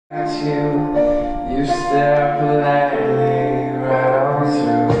You stare politely right on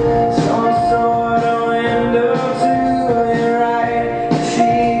through some sort of window to your right.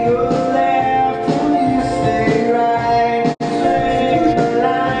 She goes left and you stay right. Between the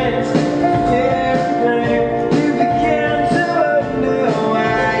lines, yeah, you begin to wonder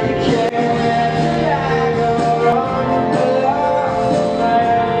why you can't let go wrong.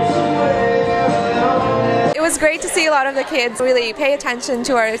 It was great to see a lot of the kids really pay attention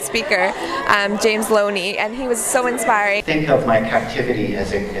to our speaker, James Loney, and he was so inspiring. Think of my captivity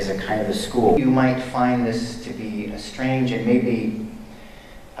as a kind of a school. You might find this to be a strange and maybe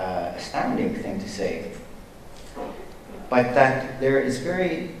astounding thing to say, but that there is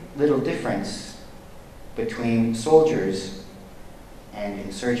very little difference between soldiers and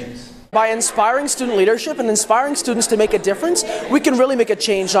insurgents. By inspiring student leadership and inspiring students to make a difference, we can really make a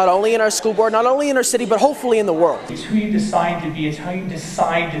change not only in our school board, not only in our city, but hopefully in the world. It's who you decide to be, it's how you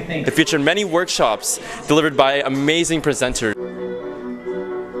decide to think. It featured many workshops delivered by amazing presenters.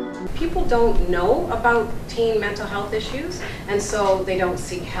 People don't know about teen mental health issues, and so they don't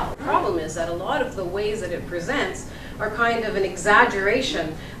seek help. The problem is that a lot of the ways that it presents are kind of an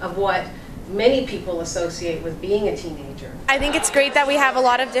exaggeration of what many people associate with being a teenager. I think it's great that we have a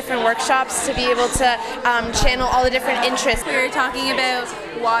lot of different workshops to be able to channel all the different interests. We were talking about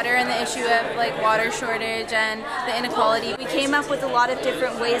water and the issue of water shortage and the inequality. We came up with a lot of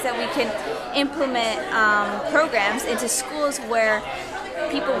different ways that we can implement programs into schools where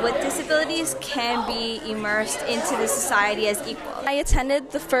people with disabilities can be immersed into the society as equal. I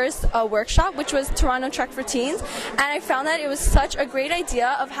attended the first workshop, which was Toronto Trek for Teens, and I found that it was such a great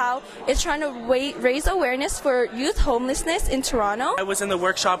idea of how it's trying to raise awareness for youth homelessness in Toronto. I was in the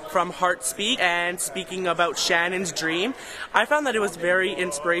workshop from Heartspeak and speaking about Shannon's dream. I found that it was very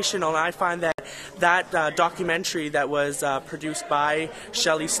inspirational, and I find that documentary that was produced by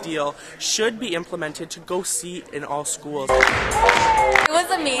Shelley Steele should be implemented to go see in all schools. It was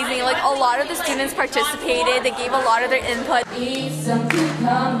amazing. A lot of the students participated. They gave a lot of their input.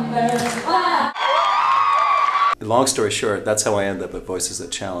 Long story short, that's how I ended up at Voices That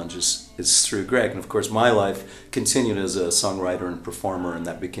Challenge is through Greg. And of course my life continued as a songwriter and performer, and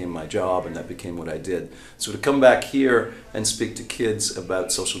that became my job and that became what I did. So to come back here and speak to kids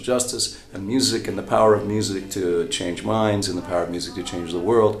about social justice and music and the power of music to change minds and the power of music to change the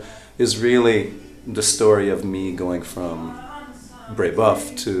world is really the story of me going from Bray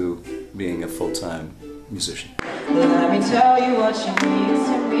Buff to being a full-time musician. Let me tell you what you mean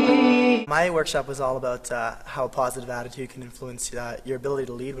to me. My workshop was all about how a positive attitude can influence your ability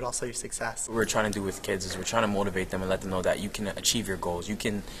to lead, but also your success. What we're trying to do with kids is we're trying to motivate them and let them know that you can achieve your goals. You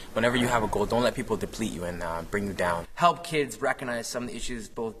can, whenever you have a goal, don't let people deplete you and bring you down. Help kids recognize some of the issues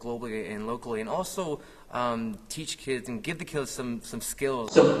both globally and locally, and also teach kids and give the kids some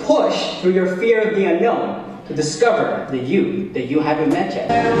skills. So push through your fear of the unknown to discover the you that you haven't met yet.